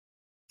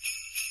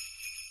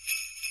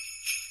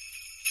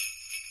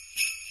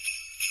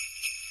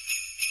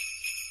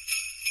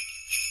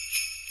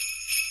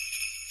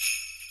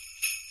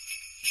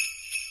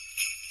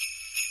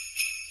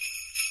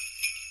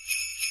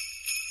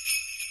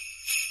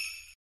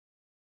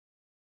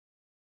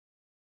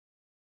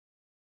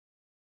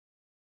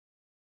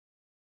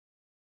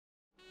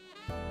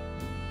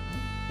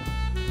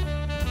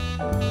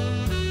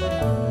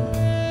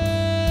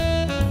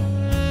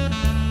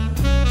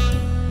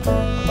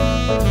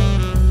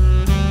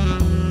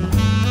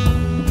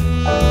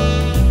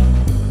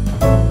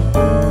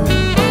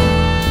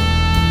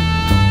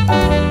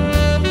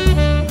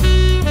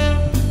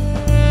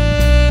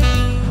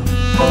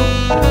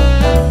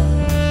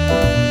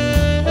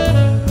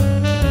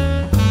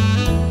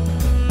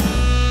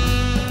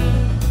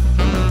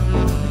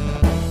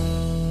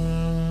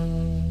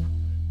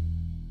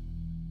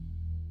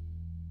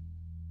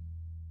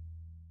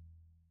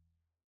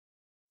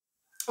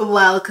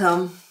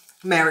Welcome.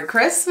 Merry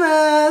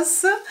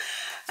Christmas.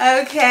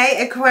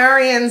 Okay,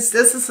 Aquarians,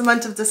 this is the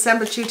month of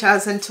December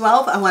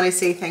 2012. I want to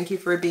say thank you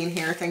for being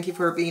here. Thank you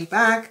for being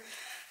back.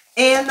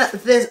 And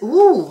this,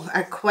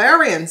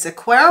 Aquarians,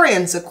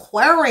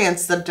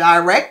 the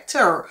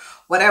director,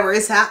 whatever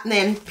is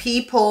happening,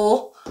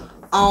 people,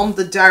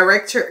 the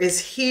director is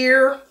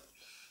here.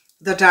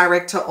 The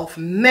director of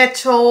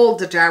metal,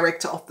 the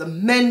director of the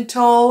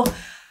mental.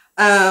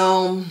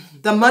 The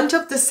month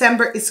of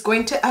December is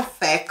going to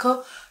affect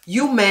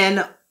you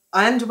men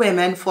and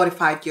women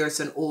 45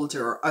 years and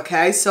older.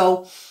 Okay,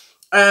 so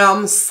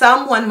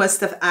someone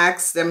must have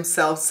asked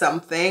themselves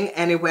something.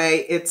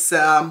 Anyway, it's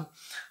the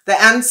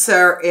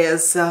answer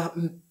is a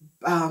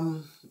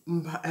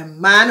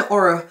man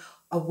or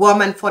a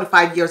woman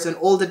 45 years and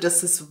older.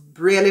 This is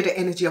really the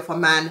energy of a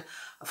man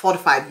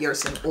 45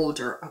 years and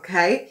older.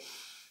 Okay,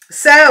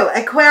 so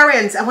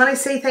Aquarians, I want to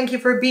say thank you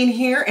for being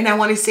here, and I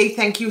want to say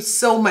thank you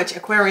so much,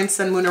 Aquarians,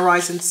 Sun, Moon,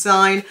 Horizon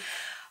sign.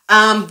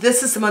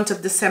 This is the month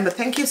of December.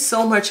 Thank you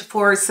so much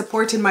for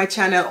supporting my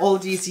channel all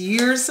these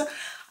years.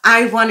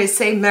 I want to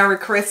say Merry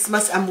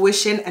Christmas. I'm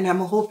wishing and I'm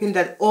hoping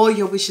that all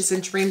your wishes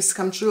and dreams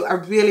come true. I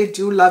really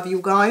do love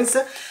you guys.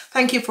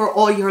 Thank you for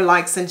all your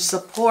likes and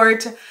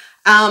support.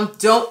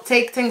 Don't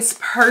take things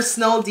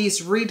personal.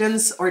 These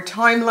readings are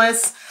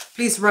timeless.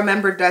 Please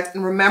remember that,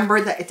 and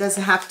remember that it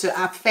doesn't have to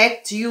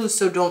affect you.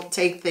 So don't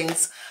take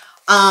things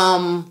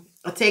up.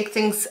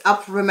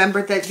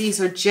 Remember that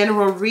these are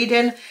general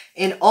reading.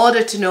 In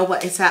order to know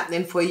what is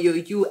happening for you,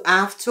 you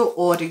have to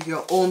order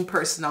your own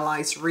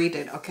personalized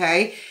reading.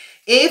 Okay,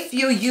 if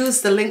you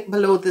use the link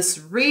below this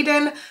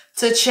reading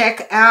to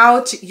check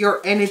out your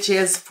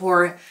energies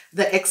for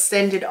the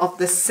extended of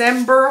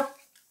December,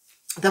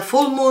 the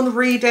full moon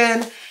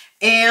reading,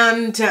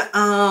 and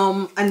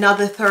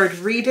another third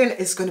reading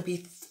is going to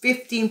be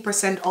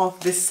 15% off.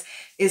 This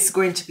is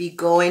going to be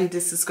going.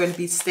 This is going to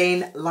be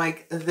staying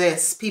like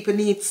this. People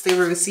need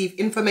to receive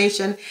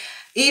information,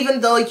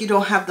 even though you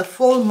don't have the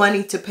full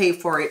money to pay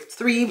for it.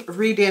 3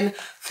 reading,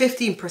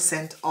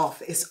 15%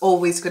 off is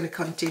always going to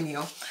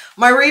continue.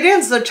 My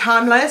readings are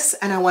timeless,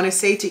 and I want to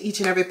say to each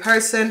and every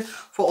person,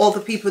 for all the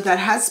people that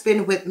has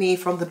been with me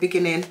from the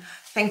beginning,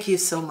 thank you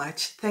so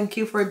much. Thank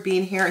you for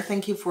being here.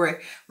 Thank you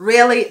for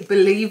really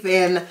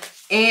believing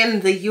in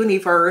the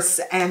universe,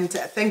 and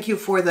thank you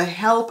for the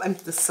help and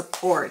the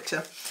support.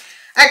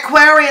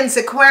 Aquarians,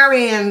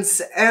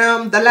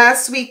 the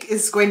last week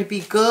is going to be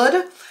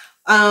good.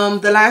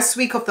 The last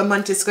week of the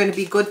month is going to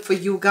be good for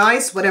you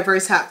guys. Whatever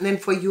is happening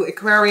for you,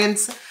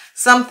 Aquarians,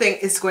 something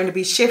is going to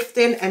be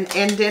shifting and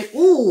ending.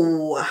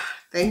 Ooh,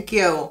 thank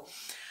you.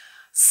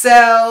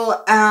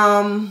 So,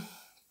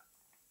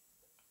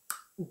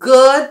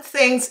 good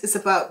things is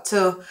about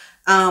to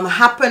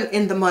happen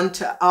in the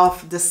month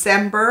of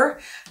December.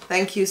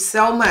 Thank you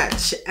so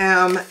much.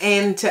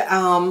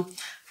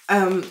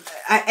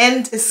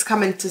 End is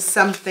coming to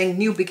something.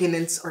 New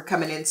beginnings are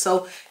coming in.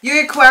 So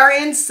you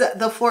Aquarians,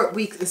 the 4th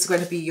week is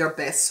going to be your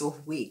best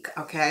week.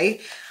 Okay.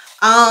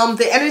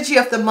 The energy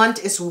of the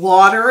month is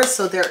water.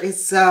 So there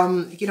is,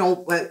 you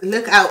know,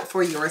 look out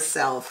for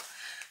yourself.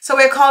 So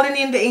we're calling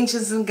in the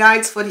angels and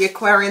guides for the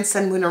Aquarian,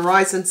 Sun, Moon,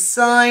 Horizon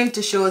sign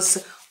to show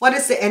us what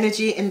is the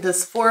energy in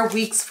this 4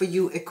 weeks for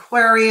you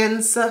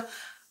Aquarians.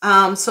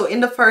 So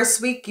in the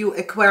first week, you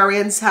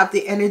Aquarians have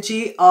the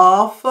energy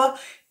of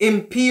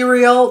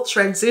imperial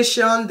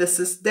transition. This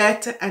is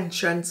death and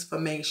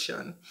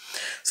transformation.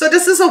 So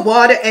this is a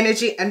water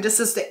energy, and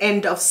this is the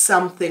end of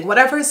something.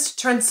 Whatever is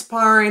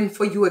transpiring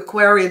for you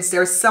Aquarians,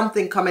 there's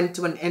something coming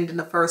to an end in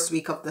the first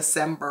week of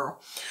December.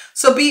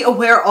 So be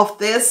aware of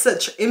this.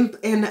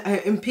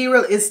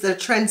 Imperial is the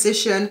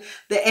transition,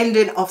 the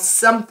ending of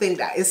something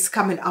that is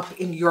coming up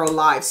in your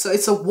life. So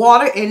it's a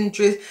water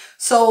energy.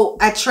 So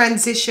a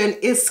transition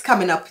is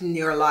coming up in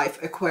your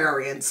life,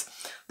 Aquarians.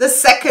 The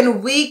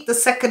second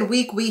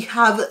week we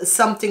have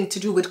something to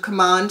do with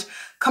command.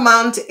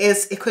 Command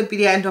is, it could be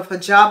the end of a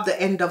job,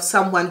 the end of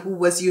someone who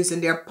was using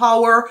their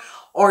power,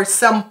 or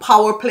some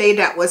power play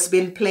that was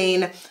being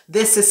playing.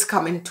 This is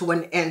coming to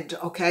an end.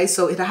 Okay,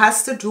 so it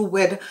has to do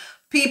with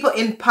people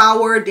in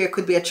power. There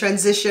could be a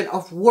transition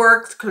of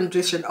work,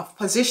 transition of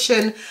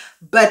position,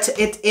 but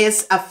it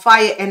is a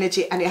fire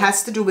energy, and it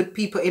has to do with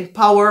people in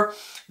power.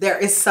 There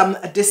is some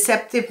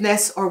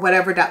deceptiveness or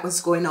whatever that was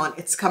going on.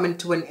 It's coming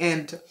to an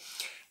end.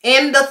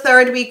 In the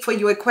 3rd week for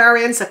you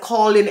Aquarians, a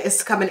calling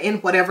is coming in.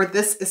 Whatever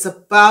this is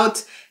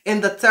about,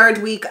 in the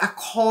 3rd week, a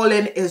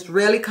calling is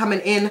really coming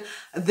in.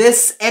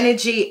 This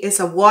energy is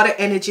a water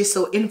energy,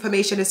 so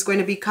information is going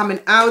to be coming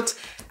out.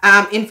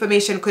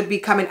 Information could be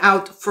coming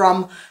out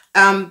from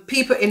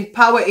people in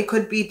power. It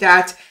could be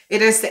that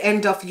it is the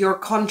end of your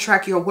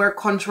contract, your work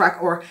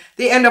contract, or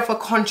the end of a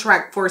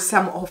contract for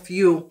some of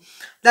you.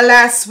 The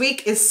last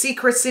week is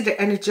secrecy, the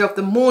energy of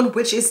the moon,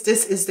 which is,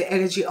 this is the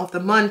energy of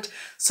the month.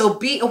 So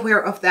be aware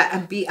of that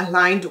and be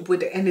aligned with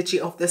the energy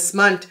of this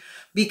month,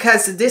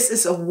 because this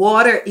is a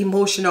water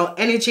emotional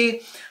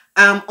energy.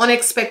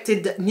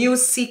 Unexpected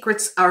news,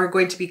 secrets are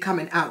going to be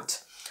coming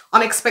out.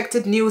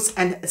 Unexpected news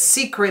and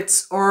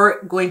secrets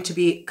are going to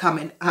be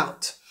coming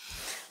out.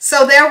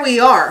 So there we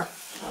are.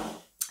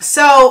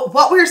 So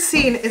what we're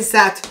seeing is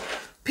that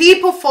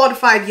people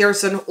 45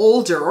 years and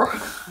older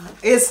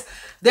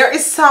there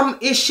is some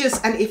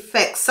issues and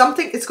effects.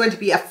 Something is going to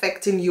be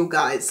affecting you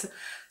guys.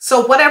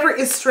 So whatever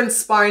is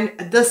transpiring,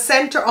 the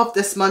center of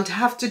this month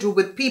have to do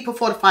with people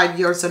 45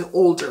 years and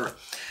older.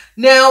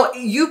 Now,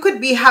 you could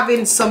be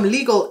having some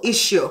legal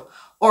issue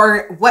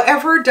or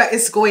whatever that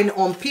is going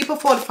on. People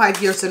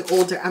 45 years and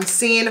older, I'm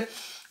seeing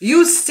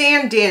you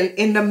standing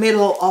in the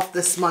middle of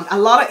this month. A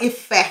lot of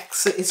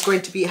effects is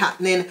going to be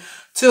happening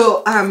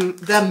to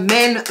the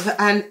men,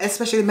 and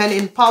especially men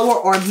in power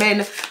or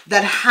men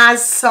that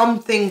has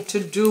something to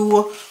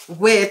do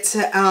with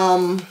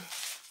that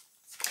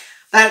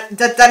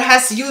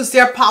has used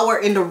their power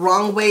in the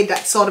wrong way,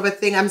 that sort of a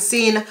thing. I'm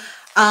seeing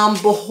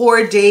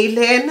Behor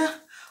Dalin,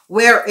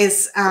 where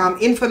is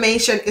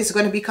information is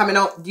going to be coming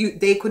out.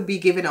 They could be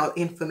giving out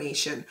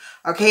information,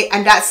 okay?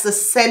 And that's the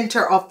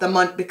center of the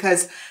month,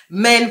 because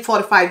men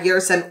 45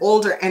 years and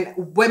older and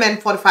women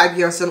 45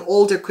 years and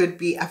older could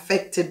be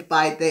affected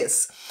by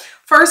this.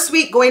 First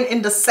week going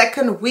in the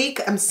second week,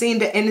 I'm seeing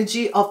the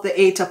energy of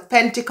the Eight of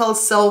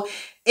Pentacles. So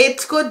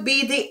it could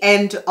be the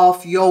end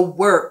of your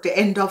work, the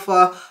end of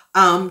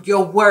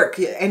your work,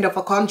 the end of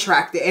a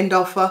contract, the end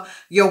of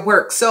your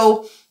work.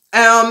 So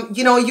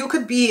you know, you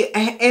could be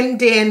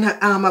ending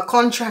a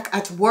contract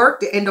at work,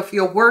 the end of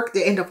your work,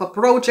 the end of a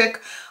project.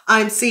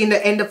 I'm seeing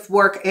the end of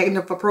work, end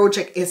of a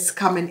project is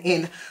coming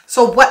in.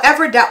 So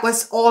whatever that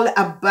was all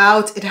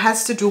about, it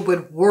has to do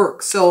with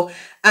work. So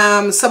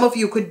some of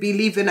you could be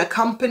leaving a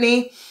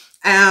company.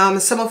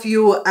 Some of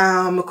you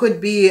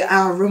could be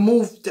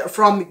removed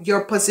from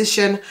your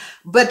position,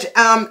 but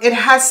it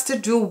has to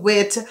do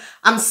with,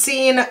 I'm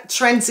seeing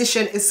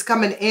transition is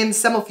coming in.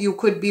 Some of you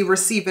could be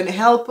receiving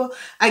help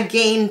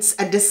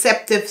against a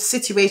deceptive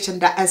situation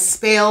that has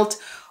failed.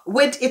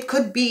 With it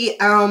could be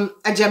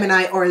a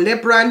Gemini or a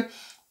Libran,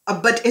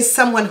 but it's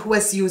someone who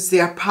has used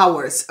their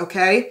powers,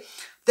 okay?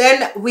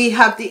 Then we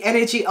have the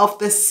energy of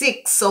the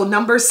 6. So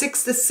number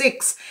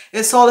 66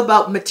 is all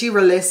about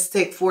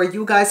materialistic for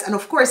you guys. And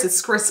of course,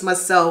 it's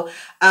Christmas. So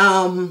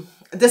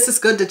this is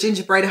good, the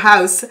gingerbread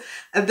house.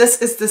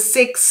 This is the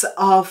 6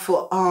 of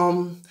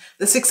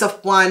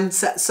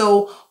wands.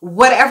 So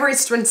whatever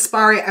is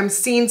transpiring, I'm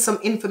seeing some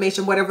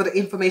information. Whatever the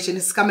information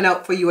is coming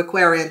out for you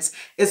Aquarians,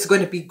 is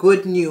going to be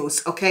good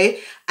news,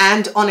 okay?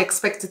 And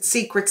unexpected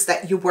secrets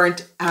that you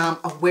weren't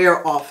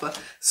aware of.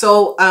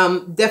 So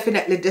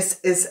definitely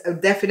this is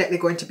definitely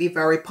going to be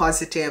very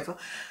positive.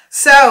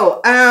 So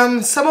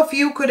some of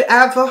you could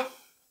have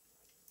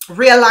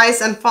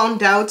realized and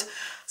found out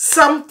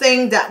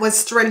something that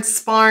was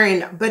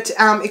transpiring, but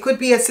it could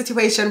be a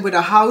situation with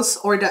a house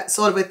or that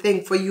sort of a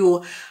thing for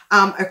you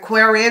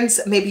Aquarians.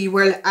 Maybe you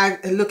were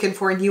looking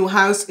for a new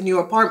house, a new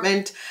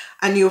apartment,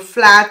 a new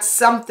flat,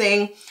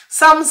 something.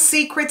 Some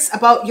secrets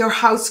about your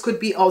house could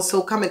be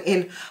also coming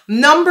in.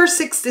 Number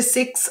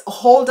 66,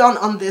 hold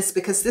on this,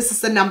 because this is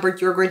the number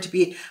you're going to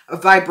be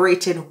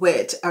vibrating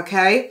with,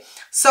 okay?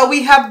 So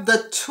we have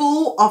the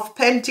 2 of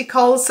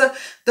Pentacles.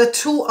 The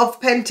 2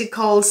 of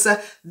Pentacles,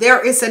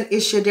 there is an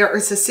issue, there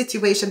is a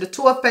situation. The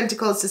 2 of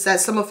Pentacles is that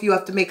some of you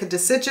have to make a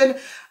decision.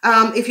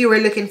 If you were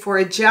looking for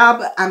a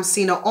job, I'm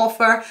seeing an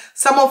offer.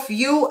 Some of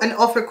you, an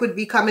offer could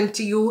be coming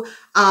to you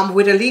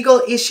with a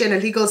legal issue and a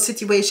legal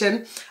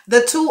situation.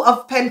 The 2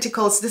 of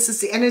Pentacles, this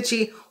is the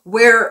energy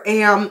where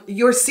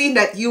you're seeing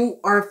that you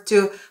are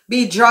to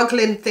be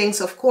juggling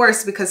things, of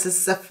course, because this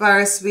is the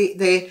first week,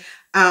 the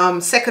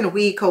second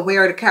week, or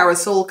where the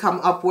carousel come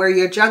up, where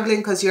you're juggling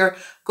because you're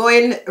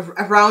going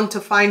around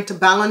to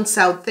balance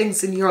out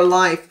things in your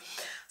life.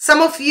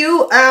 Some of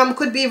you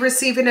could be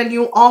receiving a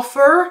new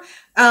offer.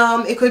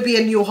 It could be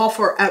a new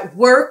offer at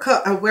work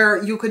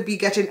where you could be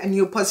getting a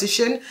new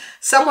position.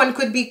 Someone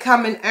could be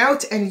coming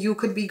out and you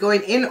could be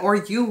going in, or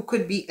you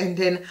could be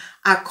ending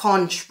a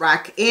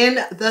contract. In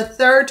the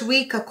third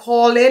week, a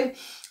call-in,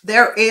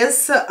 there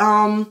is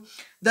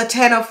the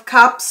 10 of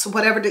Cups,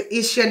 whatever the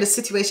issue and the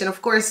situation.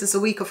 Of course, it's a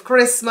week of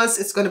Christmas.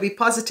 It's going to be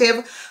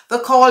positive. The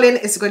calling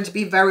is going to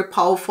be very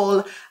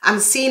powerful. I'm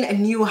seeing a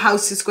new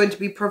house is going to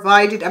be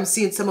provided. I'm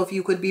seeing some of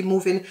you could be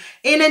moving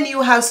in a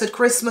new house at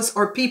Christmas,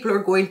 or people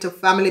are going to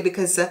family,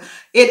 because it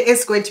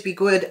is going to be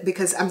good,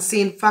 because I'm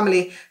seeing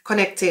family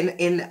connecting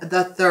in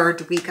the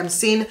third week. I'm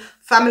seeing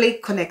family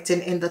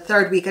connecting in the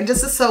third week, and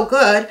this is so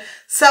good.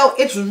 So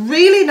it's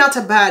really not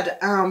a bad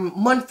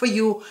month for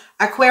you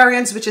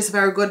Aquarians, which is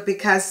very good,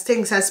 because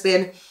things has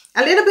been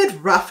a little bit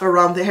rough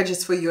around the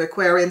edges for you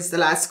Aquarians the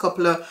last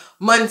couple of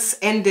months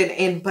ending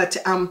in, but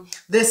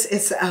this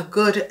is a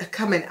good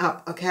coming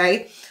up,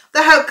 okay? The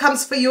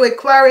outcomes for you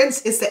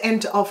Aquarians is the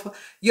end of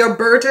your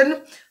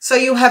burden. So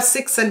you have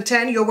 6 and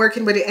 10. You're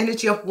working with the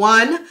energy of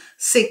 1,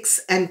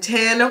 6, and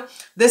 10.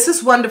 This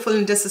is wonderful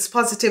and this is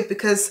positive,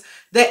 because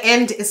the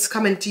end is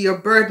coming to your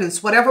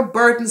burdens. Whatever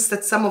burdens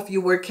that some of you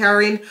were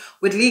carrying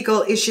with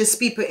legal issues,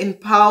 people in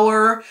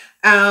power,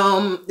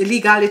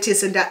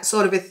 legalities and that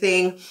sort of a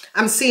thing,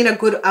 I'm seeing a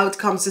good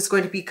outcomes is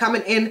going to be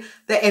coming in,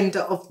 the end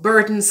of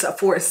burdens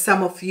for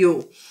some of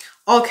you.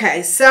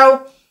 Okay,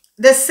 so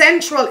the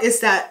central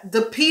is that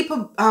the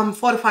people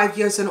 45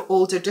 years and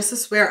older, this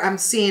is where I'm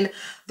seeing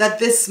that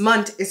this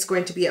month is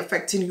going to be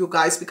affecting you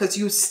guys, because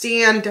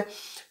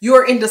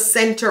you're in the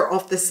center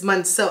of this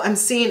month. So I'm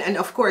seeing, and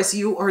of course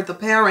you are the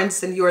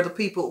parents and you're the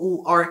people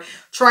who are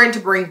trying to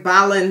bring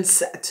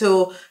balance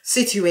to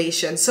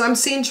situations. So I'm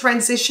seeing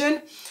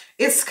transition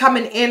is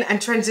coming in, and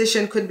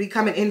transition could be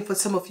coming in for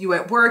some of you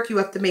at work. You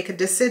have to make a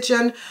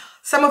decision.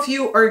 Some of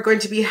you are going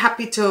to be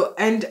happy to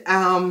end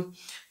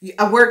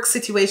a work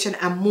situation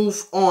and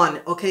move on.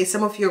 Okay,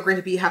 some of you are going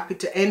to be happy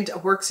to end a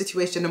work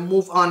situation and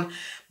move on.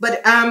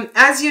 But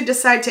as you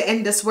decide to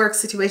end this work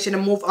situation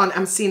and move on,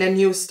 I'm seeing a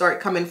new start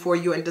coming for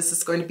you, and this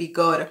is going to be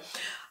good.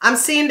 I'm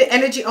seeing the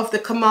energy of the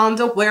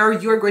commander where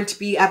you're going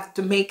to have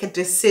to make a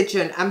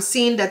decision. I'm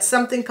seeing that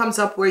something comes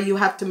up where you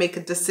have to make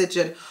a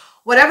decision.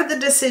 Whatever the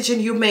decision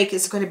you make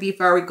is going to be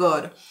very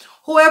good.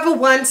 Whoever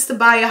wants to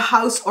buy a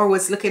house or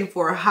was looking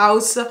for a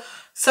house,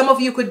 some of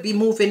you could be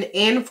moving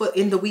in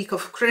the week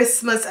of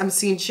Christmas. I'm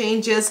seeing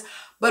changes.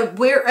 But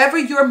wherever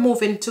you're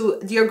moving to,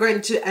 you're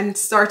going to and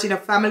starting a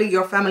family.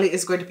 Your family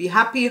is going to be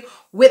happy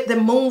with the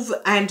move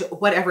and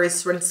whatever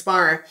is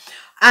transpiring.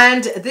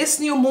 And this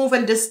new move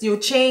and this new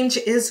change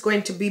is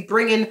going to be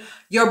bringing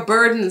your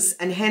burdens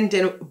and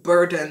handing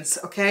burdens,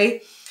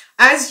 okay?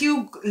 As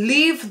you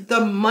leave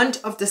the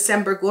month of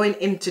December going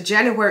into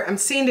January, I'm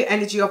seeing the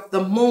energy of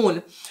the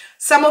moon.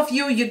 Some of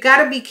you, you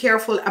got to be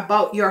careful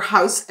about your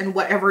house and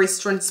whatever is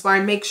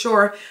transpiring. Make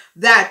sure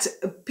that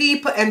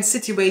people and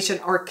situation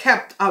are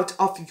kept out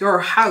of your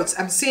house.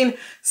 I'm seeing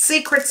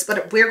secrets,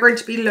 but we're going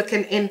to be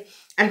looking in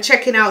and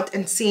checking out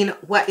and seeing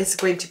what is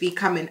going to be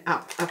coming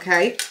up,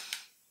 okay?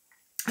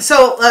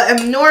 So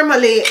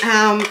normally,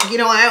 you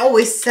know, I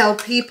always tell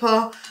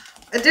people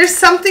there's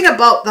something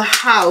about the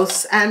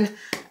house and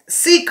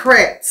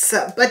secrets,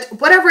 but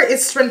whatever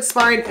is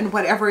transpiring and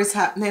whatever is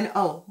happening,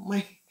 oh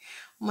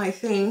my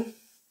thing,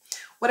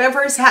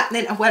 whatever is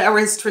happening and whatever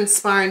is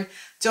transpiring,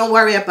 don't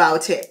worry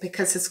about it,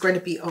 because it's going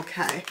to be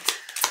okay.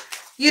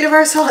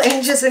 Universal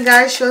angels and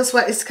guides, show us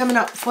what is coming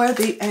up for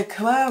the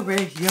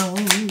Aquarius.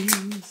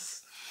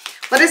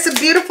 But it's a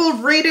beautiful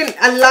reading.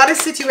 A lot of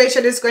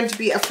situation is going to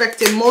be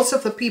affecting most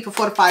of the people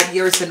 45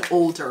 years and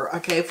older,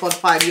 okay?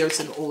 45 years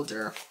and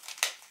older,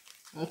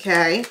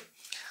 okay?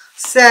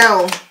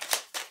 So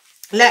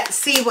let's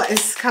see what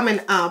is coming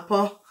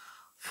up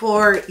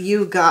for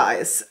you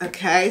guys,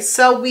 okay?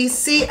 So we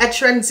see a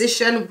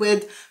transition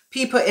with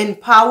people in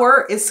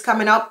power is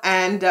coming up,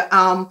 and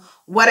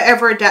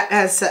whatever that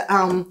as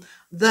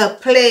the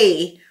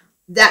play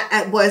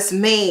that was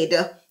made,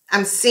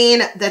 I'm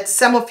seeing that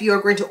some of you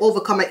are going to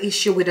overcome an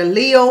issue with a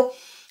Leo.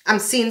 I'm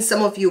seeing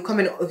some of you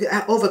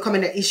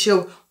overcoming an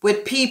issue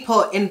with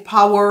people in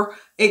power.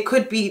 It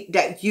could be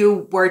that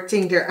you were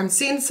there. I'm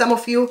seeing some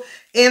of you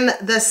in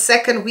the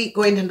second week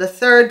going into the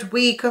third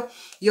week.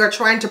 You're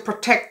trying to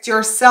protect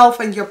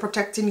yourself, and you're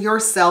protecting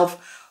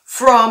yourself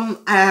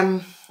from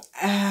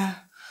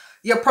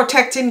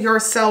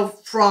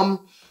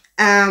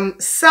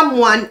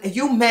someone.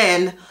 You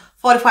men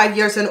 45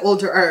 years and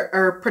older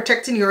are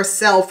protecting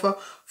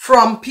yourself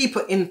from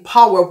people in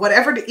power,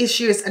 whatever the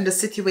issue is and the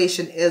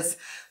situation is.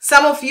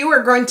 Some of you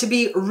are going to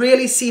be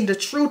really seeing the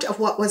truth of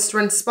what was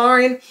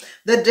transpiring.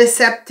 The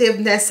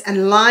deceptiveness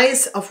and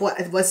lies of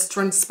what was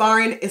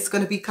transpiring is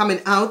going to be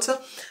coming out.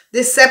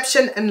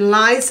 Deception and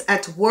lies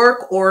at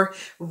work or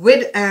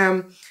with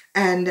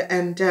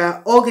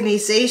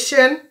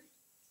organization.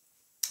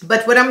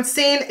 But what I'm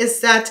saying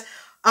is that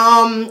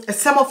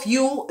some of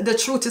you, the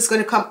truth is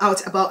going to come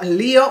out about a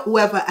Leo,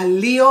 whoever a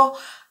Leo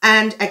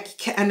and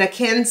a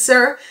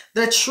Cancer.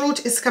 The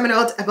truth is coming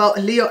out about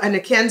a Leo and a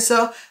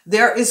Cancer.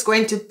 There is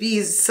going to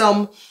be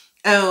some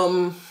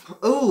it's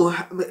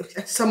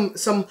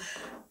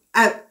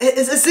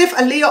as if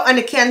a Leo and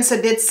a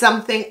Cancer did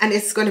something, and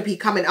it's going to be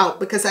coming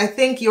out, because I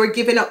think you're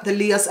giving up the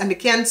Leos and the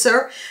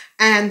Cancer,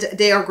 and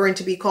they are going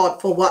to be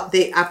caught for what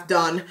they have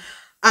done.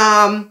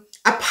 A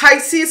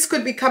Pisces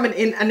could be coming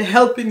in and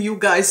helping you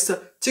guys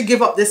to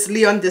give up this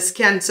Leo and this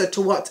Cancer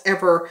to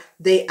whatever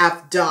they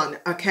have done,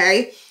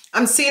 okay?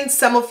 I'm seeing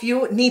some of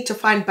you need to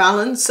find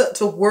balance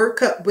to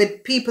work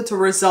with people to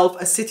resolve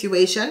a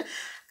situation.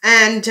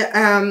 And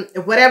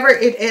whatever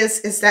it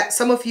is that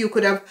some of you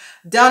could have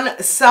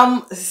done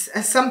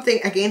something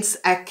against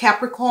a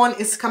Capricorn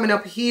is coming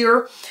up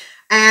here.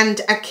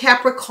 And a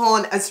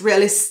Capricorn has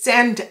really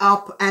stand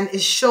up and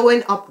is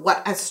showing up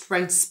what has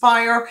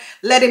transpired,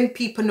 letting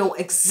people know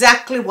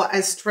exactly what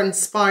has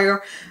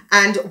transpired.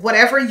 And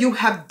whatever you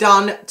have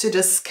done to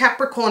this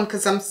Capricorn,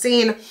 because I'm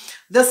seeing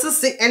this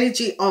is the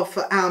energy of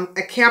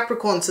a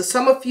Capricorn. So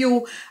some of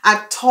you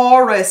are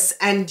Taurus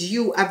and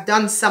you have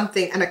done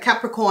something, and a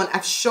Capricorn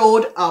have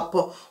showed up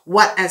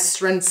what has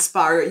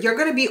transpired. You're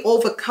going to be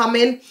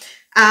overcoming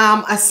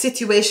a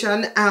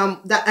situation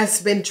that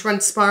has been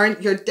transpiring.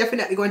 You're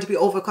definitely going to be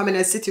overcoming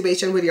a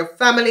situation with your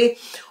family,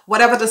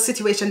 whatever the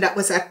situation that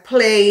was at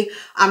play.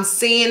 I'm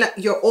saying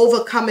you're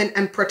overcoming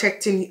and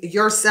protecting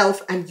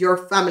yourself and your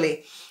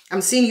family.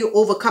 I'm seeing you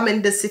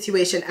overcoming this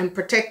situation and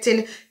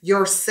protecting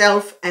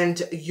yourself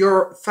and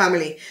your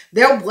family.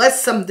 There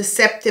was some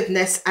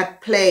deceptiveness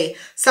at play.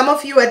 Some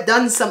of you had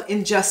done some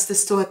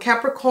injustice to a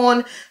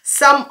Capricorn.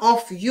 Some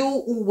of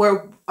you who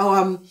were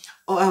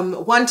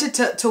wanted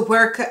to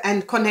work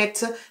and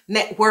connect,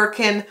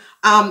 networking.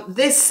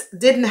 This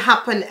didn't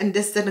happen and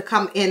this didn't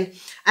come in.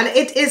 And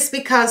it is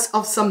because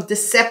of some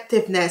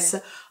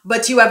deceptiveness.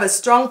 But you have a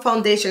strong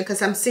foundation,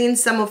 because I'm seeing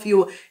some of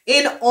you,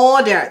 in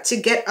order to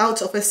get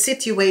out of a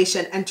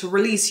situation and to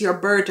release your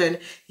burden,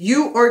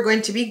 you are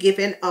going to be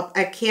giving up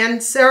a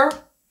Cancer.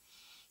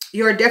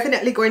 You're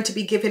definitely going to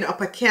be giving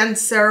up a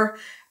Cancer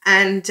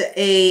and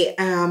a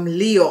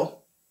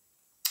Leo.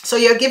 So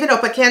you're giving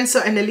up a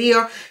Cancer and a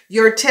Leo.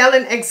 You're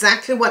telling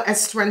exactly what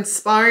has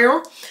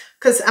transpired.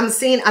 Because I'm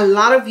seeing a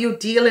lot of you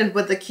dealing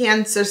with the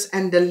Cancers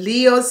and the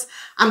Leos.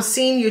 I'm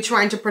seeing you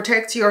trying to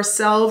protect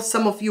yourself.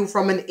 Some of you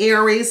from an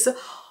Aries.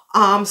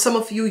 Some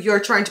of you,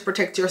 you're trying to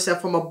protect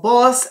yourself from a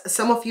boss.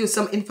 Some of you,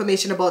 some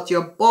information about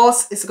your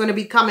boss is going to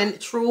be coming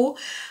through.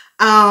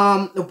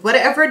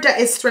 Whatever that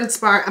is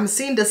transpiring, I'm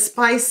seeing the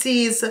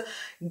Pisces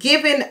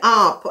giving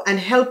up and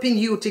helping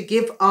you to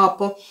give up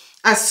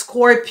a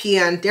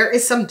Scorpion. There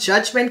is some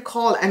judgment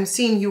call. I'm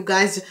seeing you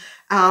guys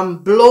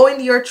blowing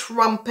your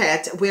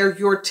trumpet, where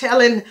you're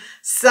telling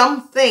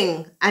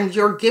something and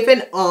you're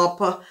giving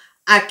up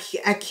a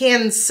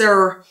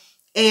Cancer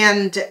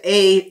and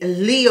a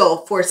Leo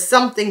for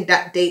something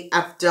that they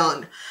have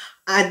done.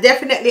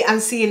 Definitely,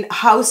 I'm seeing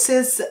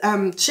houses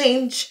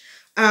change.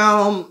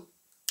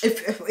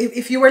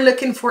 If you were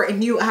looking for a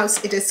new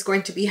house, it is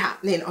going to be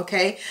happening.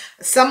 Okay,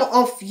 some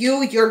of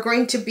you, you're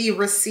going to be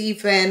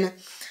receiving,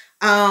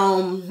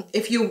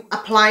 if you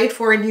applied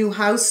for a new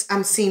house,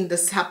 I'm seeing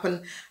this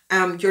happen.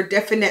 You're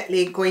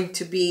definitely going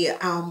to be,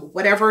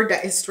 whatever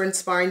that is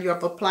transpiring, you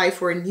have applied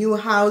for a new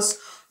house,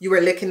 you were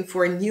looking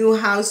for a new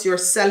house, you're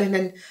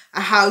selling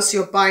a house,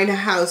 you're buying a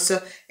house, so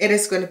it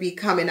is going to be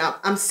coming up.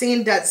 I'm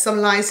seeing that some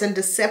lies and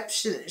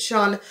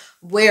deception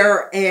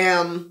where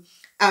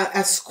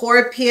a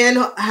Scorpion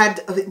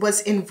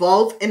was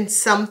involved in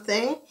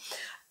something.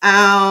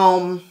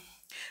 I'm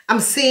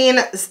seeing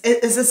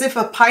it's as if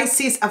a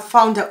Pisces have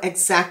found out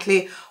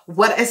exactly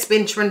what has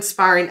been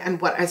transpiring and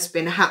what has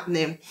been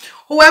happening.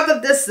 Whoever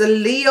this the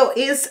Leo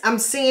is, I'm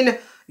seeing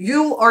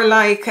you are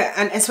like,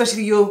 and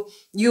especially you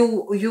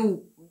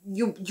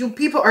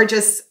people are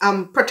just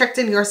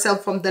protecting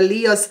yourself from the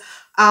Leos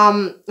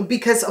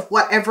because of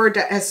whatever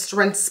that has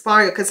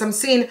transpired. Because I'm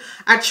seeing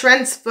a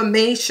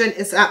transformation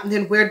is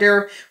happening where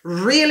they're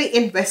really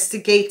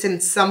investigating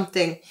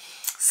something.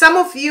 Some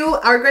of you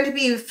are going to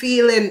be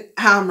feeling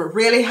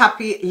really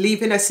happy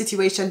leaving a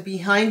situation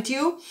behind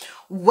you.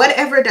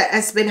 Whatever that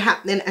has been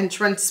happening and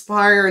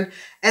transpiring,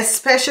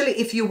 especially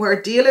if you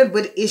were dealing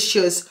with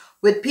issues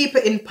with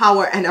people in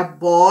power and a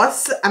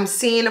boss, I'm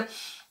seeing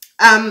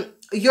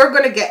you're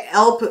going to get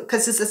help,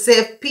 because it's as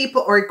if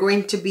people are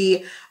going to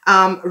be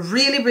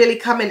really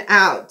coming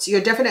out.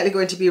 You're definitely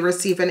going to be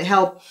receiving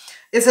help.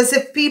 It's as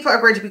if people are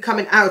going to be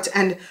coming out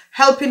and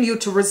helping you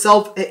to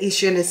resolve an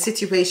issue in a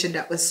situation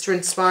that was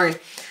transpiring.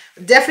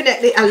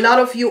 Definitely, a lot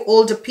of you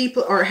older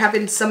people are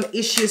having some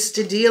issues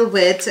to deal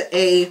with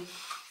a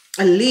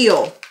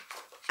Leo.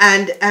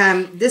 And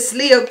this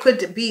Leo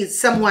could be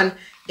someone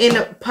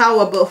in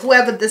power, but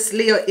whoever this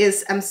Leo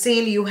is, I'm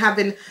seeing you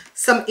having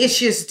some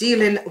issues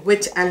dealing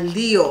with a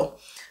Leo.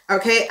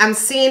 Okay, I'm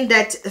seeing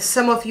that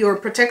some of you are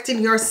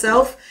protecting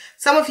yourself.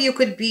 Some of you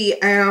could be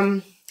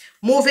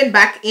moving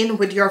back in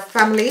with your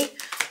family.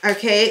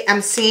 Okay,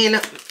 I'm seeing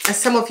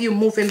some of you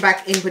moving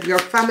back in with your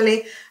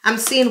family. I'm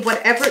seeing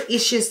whatever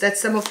issues that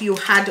some of you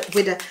had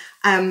with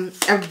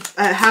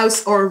a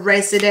house or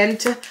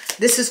resident,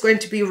 this is going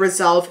to be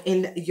resolved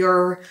in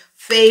your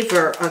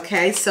favor.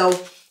 Okay, so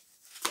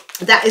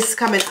that is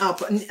coming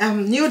up.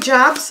 New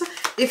jobs,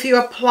 if you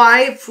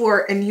apply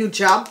for a new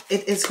job,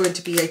 it is going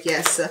to be a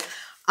yes.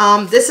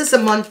 This is a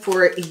month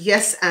for a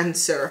yes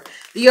answer.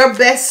 Your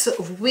best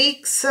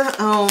weeks,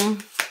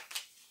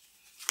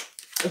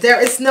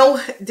 there is no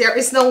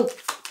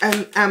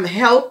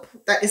help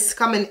that is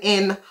coming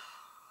in.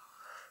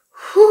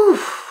 Whew.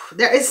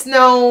 There is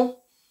no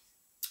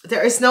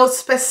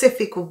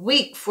specific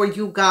week for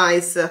you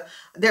guys.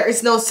 There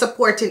is no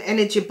supporting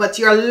energy, but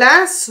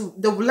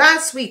the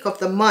last week of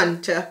the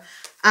month, in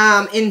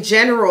the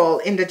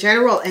general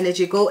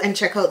energy, go and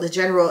check out the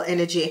general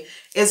energy,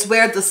 is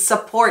where the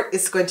support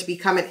is going to be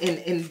coming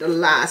in the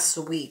last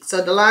week.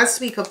 So the last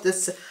week of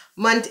this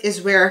month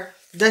is where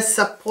the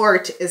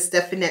support is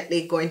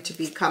definitely going to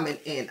be coming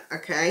in.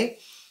 Okay,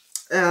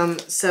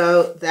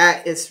 so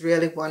that is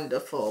really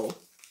wonderful.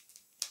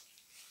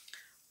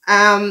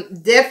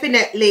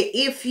 Definitely,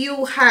 if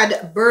you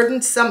had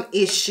burdensome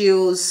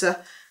issues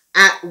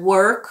at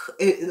work,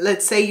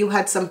 let's say you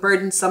had some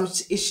burdensome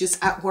issues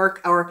at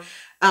work, or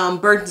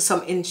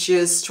burdensome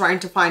issues trying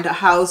to find a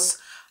house,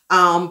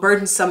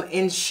 burdensome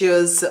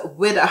issues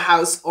with a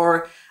house,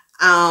 or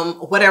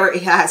whatever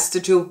it has to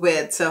do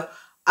with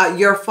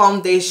your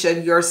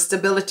foundation, your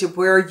stability,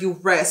 where you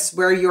rest,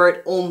 where you're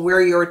at home,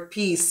 where you're at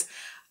peace.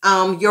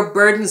 your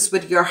burdens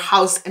with your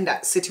house and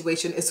that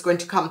situation is going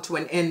to come to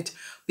an end,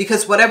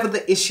 because whatever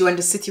the issue and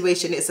the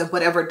situation is and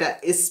whatever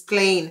that is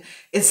playing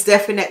is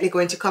definitely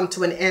going to come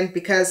to an end,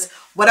 because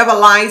whatever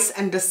lies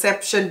and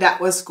deception that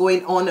was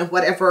going on and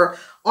whatever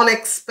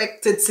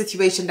unexpected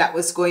situation that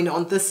was going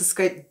on, this is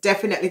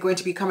definitely going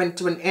to be coming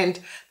to an end.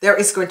 There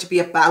is going to be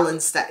a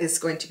balance that is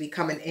going to be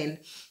coming in,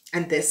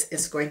 and this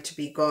is going to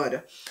be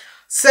good.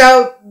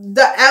 So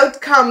the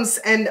outcomes,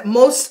 and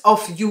most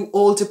of you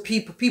older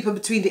people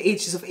between the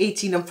ages of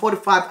 18 and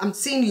 45, I'm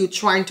seeing you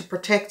trying to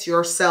protect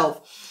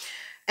yourself.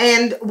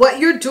 And what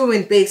you're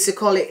doing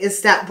basically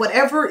is that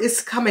whatever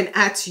is coming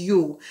at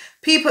you,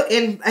 people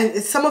in,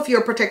 and some of you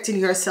are protecting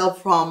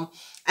yourself from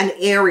an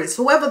Aries,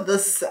 whoever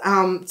this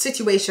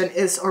situation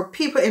is, or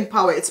people in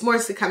power. It's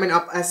mostly coming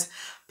up as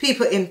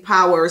people in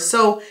power.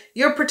 So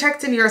you're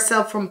protecting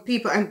yourself from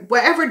people, and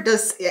wherever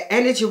this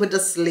energy with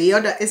this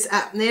Leo that is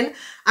happening,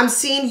 I'm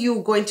seeing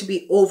you going to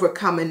be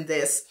overcoming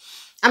this.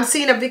 I'm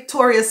seeing a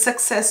victorious,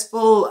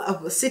 successful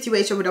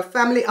situation with a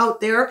family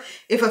out there.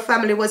 If a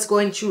family was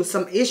going through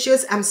some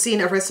issues, I'm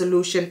seeing a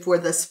resolution for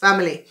this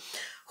family.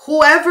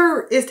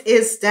 Whoever it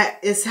is that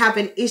is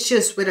having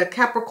issues with a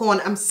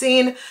Capricorn, I'm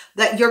seeing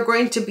that you're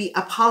going to be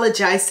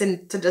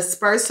apologizing to this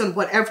person,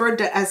 whatever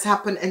that has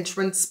happened and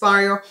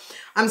transpire.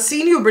 I'm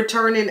seeing you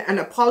returning and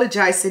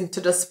apologizing to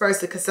this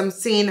person, because I'm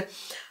seeing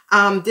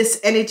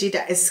this energy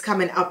that is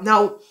coming up.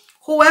 Now,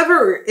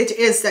 whoever it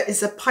is that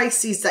is a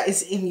Pisces that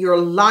is in your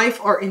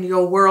life or in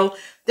your world,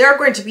 they're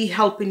going to be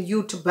helping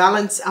you to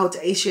balance out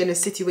the issue in a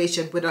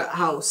situation with a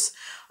house.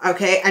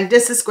 Okay, and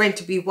this is going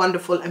to be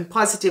wonderful and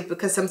positive,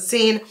 because I'm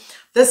seeing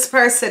this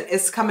person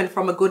is coming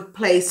from a good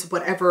place,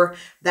 whatever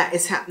that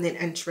is happening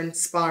and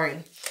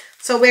transpiring.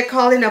 So we're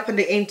calling up on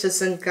the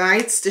angels and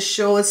guides to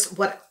show us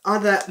what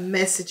other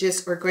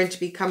messages are going to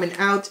be coming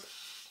out.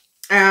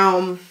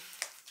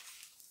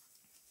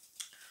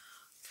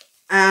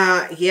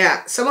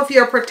 Yeah, some of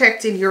you are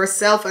protecting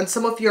yourself, and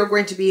some of you are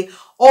going to be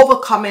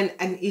overcoming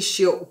an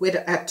issue with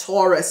a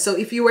Taurus. So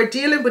if you were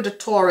dealing with a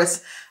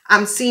Taurus,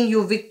 I'm seeing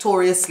you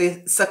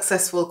victoriously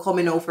successful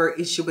coming over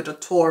issue with a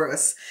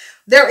Taurus.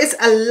 There is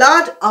a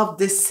lot of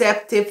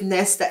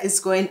deceptiveness that is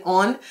going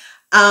on.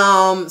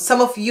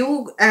 Some of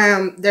you,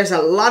 there's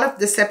a lot of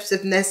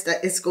deceptiveness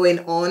that is going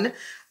on.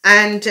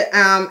 And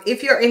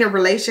if you're in a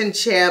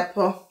relationship,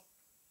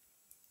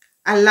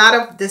 a lot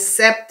of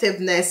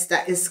deceptiveness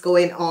that is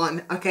going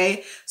on.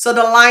 Okay, so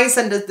the lies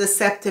and the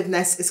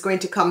deceptiveness is going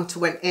to come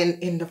to an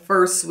end in the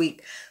first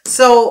week.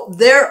 So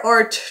there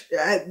are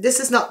this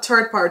is not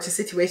third party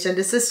situation,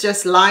 this is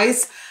just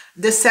lies,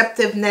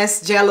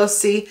 deceptiveness,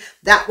 jealousy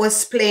that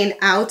was playing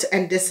out,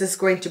 and this is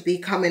going to be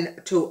coming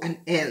to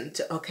an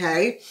end.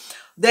 Okay,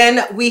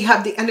 then we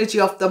have the energy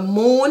of the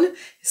moon,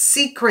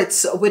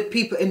 secrets with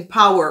people in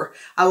power.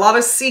 A lot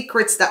of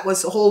secrets that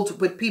was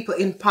held with people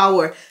in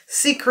power,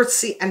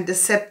 secrecy and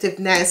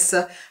deceptiveness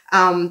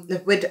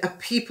with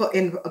people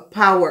in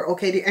power.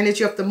 Okay, the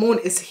energy of the moon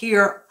is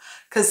here,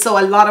 because so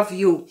a lot of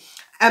you,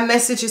 a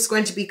message is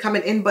going to be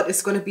coming in, but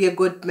it's going to be a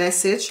good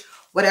message.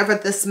 Whatever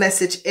this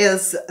message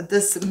is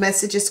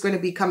going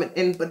to be coming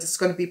in, but it's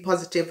going to be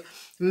positive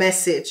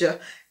message.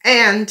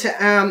 And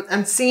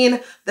I'm seeing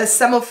that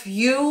some of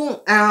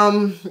you,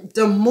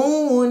 the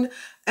moon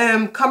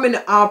coming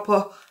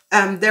up,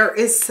 there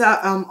is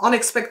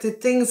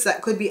unexpected things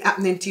that could be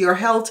happening to your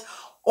health,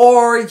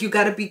 or you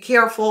got to be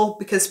careful,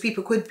 because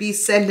people could be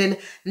sending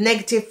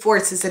negative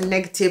forces and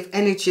negative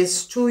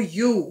energies to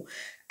you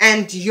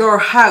and your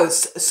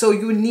house. So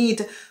you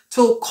need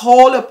to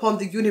call upon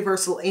the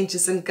universal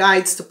angels and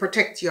guides to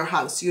protect your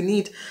house. You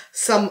need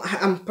some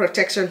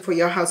protection for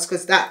your house,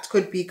 because that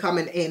could be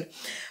coming in.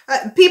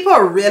 People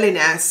are really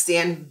nasty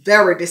and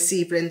very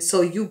deceiving,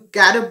 so you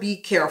gotta be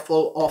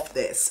careful of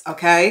this.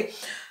 Okay,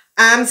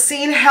 I'm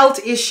seeing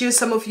health issues.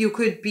 Some of you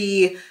could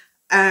be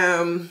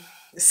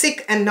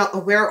sick and not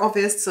aware of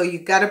it, so you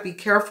gotta be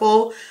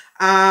careful.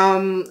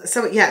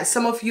 So yeah,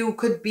 some of you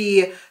could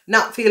be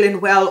not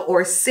feeling well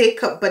or sick,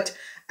 but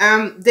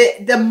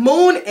the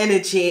moon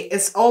energy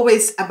is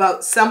always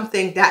about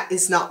something that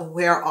is not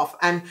aware of,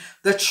 and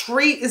the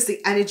tree is the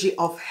energy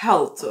of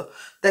health.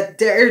 That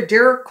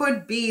there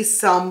could be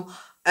some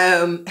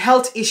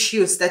health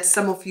issues that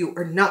some of you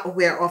are not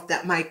aware of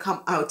that might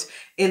come out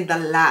in the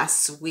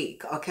last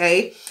week.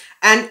 Okay,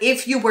 and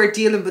if you were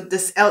dealing with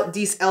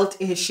these health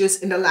issues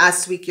in the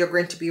last week, you're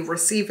going to be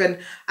receiving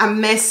a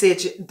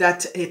message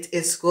that it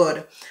is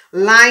good.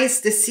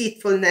 Lies,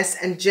 deceitfulness,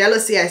 and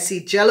jealousy. I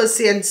see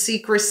jealousy and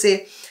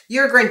secrecy.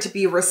 You're going to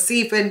be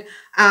receiving,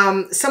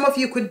 some of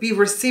you could be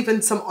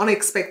receiving some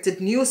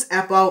unexpected news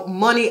about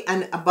money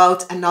and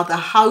about another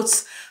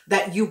house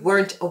that you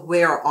weren't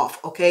aware of.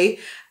 Okay,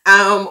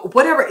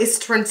 whatever is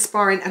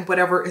transpiring and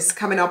whatever is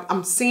coming up,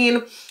 I'm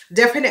seeing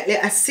definitely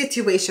a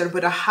situation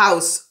with a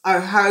house.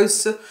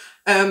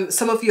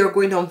 Some of you are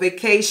going on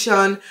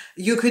vacation.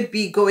 You could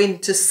be going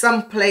to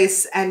some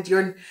place, and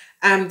you're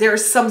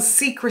there's some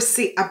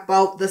secrecy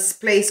about this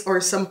place, or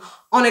some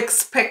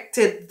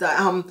unexpected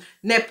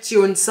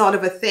Neptune sort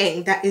of a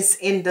thing that is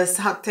in this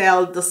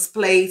hotel, this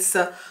place,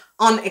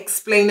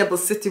 unexplainable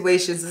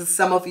situations in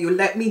some of you.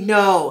 Let me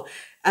know.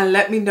 And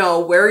let me know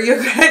where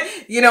you're,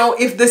 you know,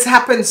 if this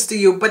happens to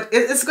you. But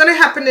it's going to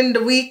happen in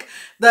the week,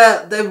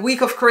 the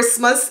week of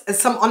Christmas.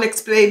 Some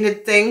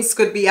unexplained things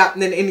could be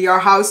happening in your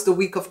house the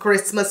week of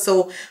Christmas.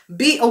 So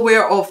be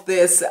aware of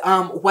this,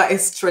 what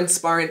is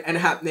transpiring and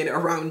happening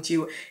around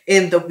you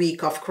in the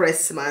week of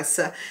Christmas.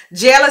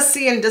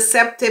 Jealousy and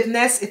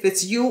deceptiveness, if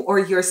it's you or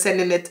you're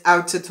sending it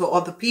out to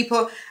other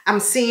people, I'm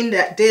seeing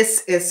that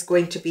this is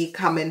going to be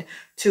coming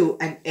to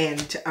an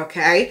end.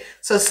 Okay,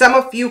 so some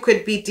of you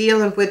could be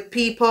dealing with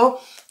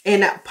people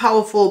in a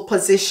powerful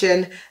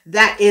position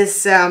that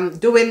is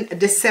doing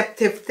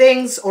deceptive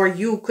things, or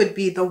you could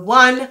be the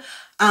one.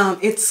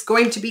 It's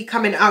going to be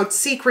coming out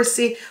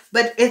secrecy,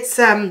 but it's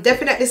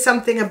definitely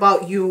something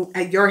about you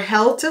and your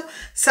health.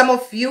 Some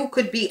of you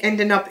could be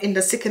ending up in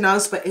the second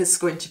house, but it's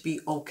going to be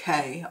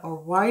okay.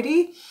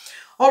 Alrighty.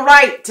 All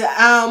right,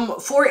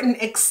 for an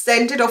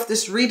extended of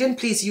this reading,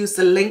 please use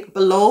the link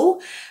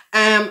below.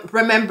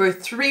 Remember,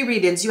 3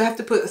 readings. You have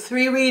to put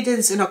 3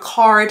 readings in a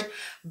cart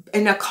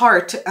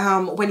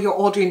when you're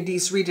ordering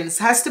these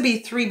readings. It has to be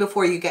 3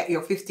 before you get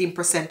your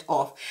 15%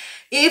 off.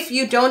 If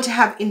you don't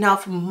have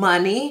enough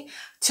money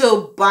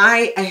to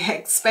buy an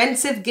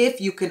expensive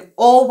gift, you can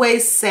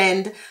always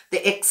send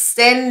the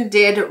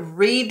extended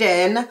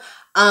reading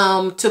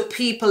to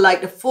people,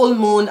 like the full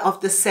moon of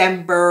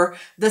December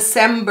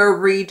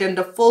reading,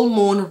 the full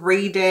moon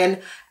reading,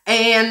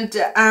 and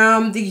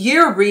the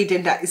year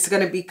reading that is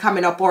going to be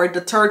coming up, or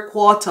the 3rd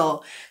quarter.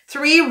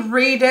 3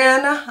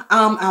 reading.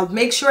 I'll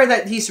make sure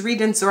that these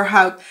readings are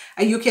out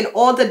and you can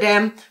order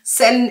them,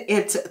 send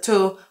it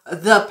to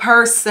the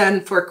person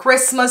for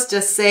Christmas.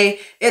 Just say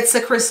it's a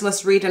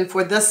Christmas reading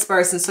for this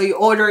person. So you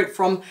order it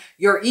from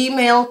your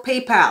email,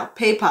 PayPal.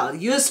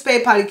 Use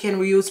PayPal. You can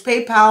use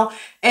PayPal,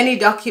 any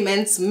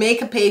documents,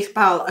 make a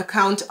PayPal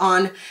account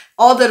on,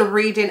 order the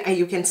reading, and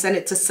you can send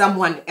it to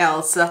someone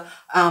else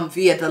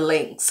via the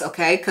links,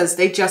 okay? Because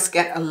they just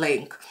get a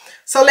link.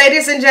 So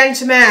ladies and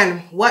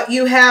gentlemen, what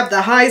you have,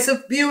 the highs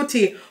of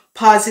beauty,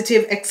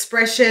 positive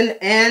expression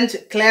and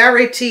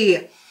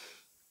clarity.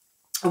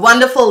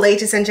 Wonderful,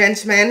 ladies and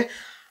gentlemen.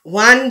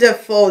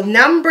 Wonderful.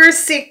 Number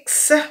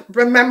 6,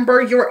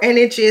 remember your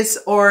energies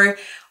are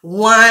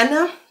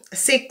 1,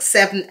 6,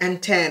 7,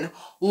 and 10.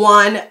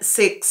 1,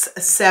 6,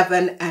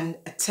 7, and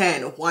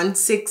 10. 1,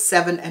 6,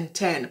 7, and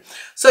 10.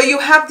 So you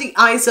have the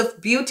eyes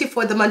of beauty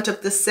for the month of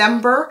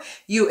December.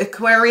 You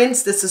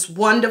Aquarians, this is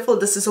wonderful.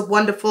 This is a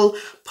wonderful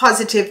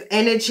positive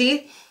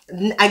energy.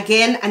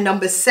 Again, a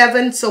number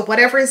 7. So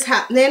whatever is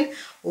happening,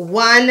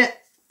 1,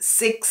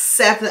 6,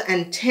 7,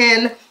 and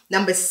 10.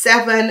 Number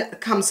 7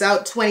 comes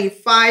out.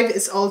 25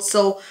 is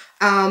also,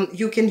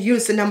 you can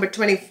use the number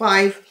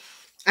 25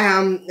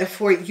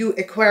 for you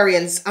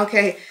Aquarians.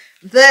 Okay.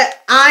 The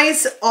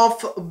eyes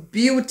of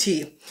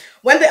beauty.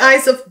 When the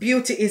eyes of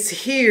beauty is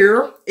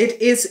here,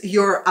 it is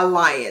your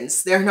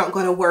alliance. They're not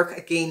going to work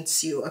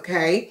against you,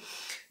 okay?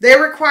 They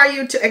require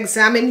you to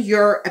examine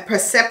your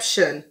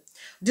perception.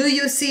 Do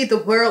you see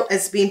the world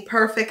as being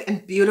perfect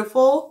and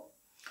beautiful?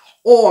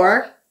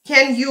 Or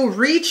can you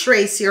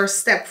retrace your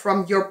step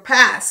from your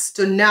past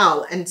to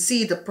now and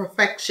see the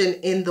perfection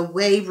in the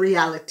way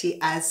reality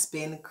has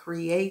been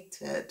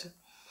created?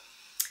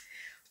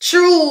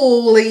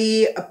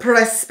 Truly,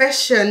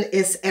 perception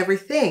is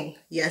everything.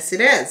 Yes, it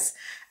is.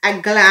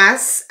 A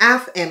glass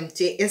half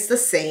empty is the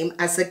same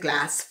as a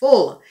glass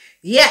full,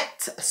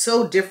 yet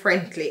so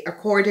differently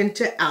according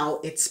to how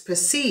it's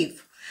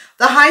perceived.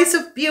 The highs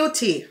of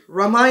beauty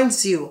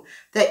reminds you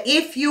that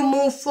if you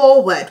move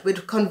forward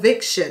with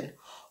conviction,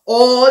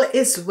 all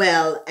is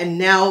well and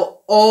now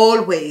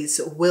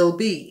always will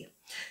be.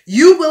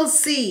 You will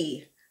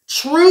see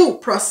true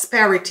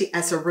prosperity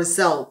as a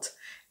result.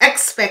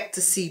 Expect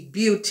to see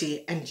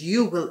beauty and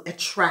you will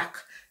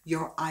attract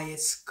your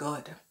highest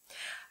good.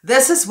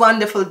 This is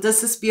wonderful.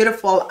 This is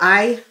beautiful.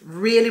 I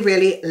really,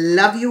 really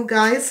love you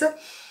guys.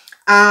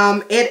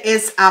 It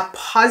is a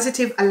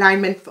positive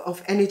alignment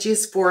of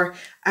energies for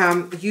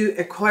you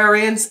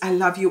Aquarians. I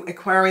love you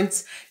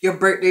Aquarians. Your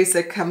birthdays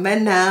are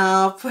coming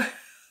up.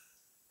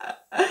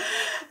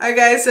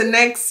 Okay, so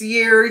next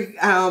year,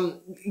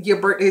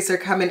 your birthdays are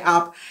coming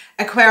up.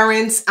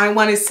 Aquarians, I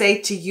want to say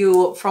to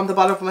you from the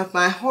bottom of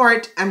my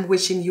heart, I'm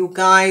wishing you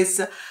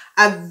guys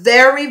a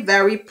very,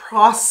 very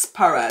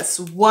prosperous,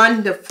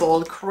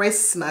 wonderful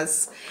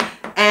Christmas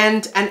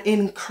and an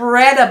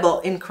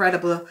incredible,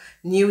 incredible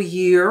new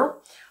year.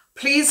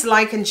 Please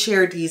like and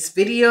share these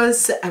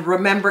videos. And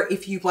remember,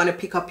 if you want to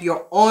pick up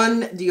your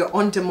on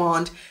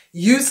demand,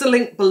 use the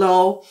link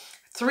below.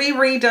 3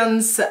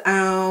 readings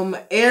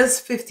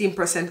is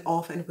 15%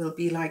 off and will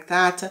be like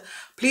that.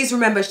 Please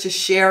remember to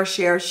share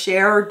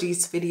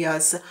these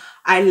videos.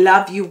 I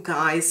love you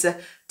guys.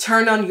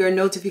 Turn on your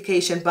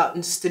notification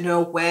buttons to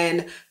know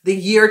when the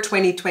year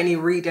 2020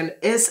 reading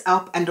is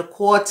up and the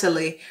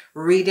quarterly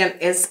reading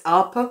is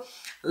up.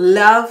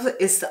 Love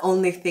is the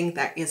only thing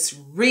that is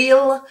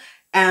real.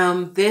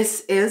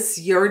 This is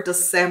your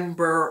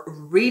December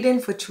reading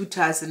for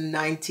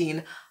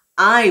 2019.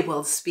 I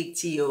will speak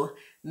to you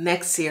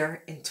next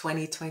year in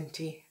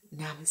 2020.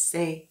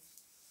 Namaste.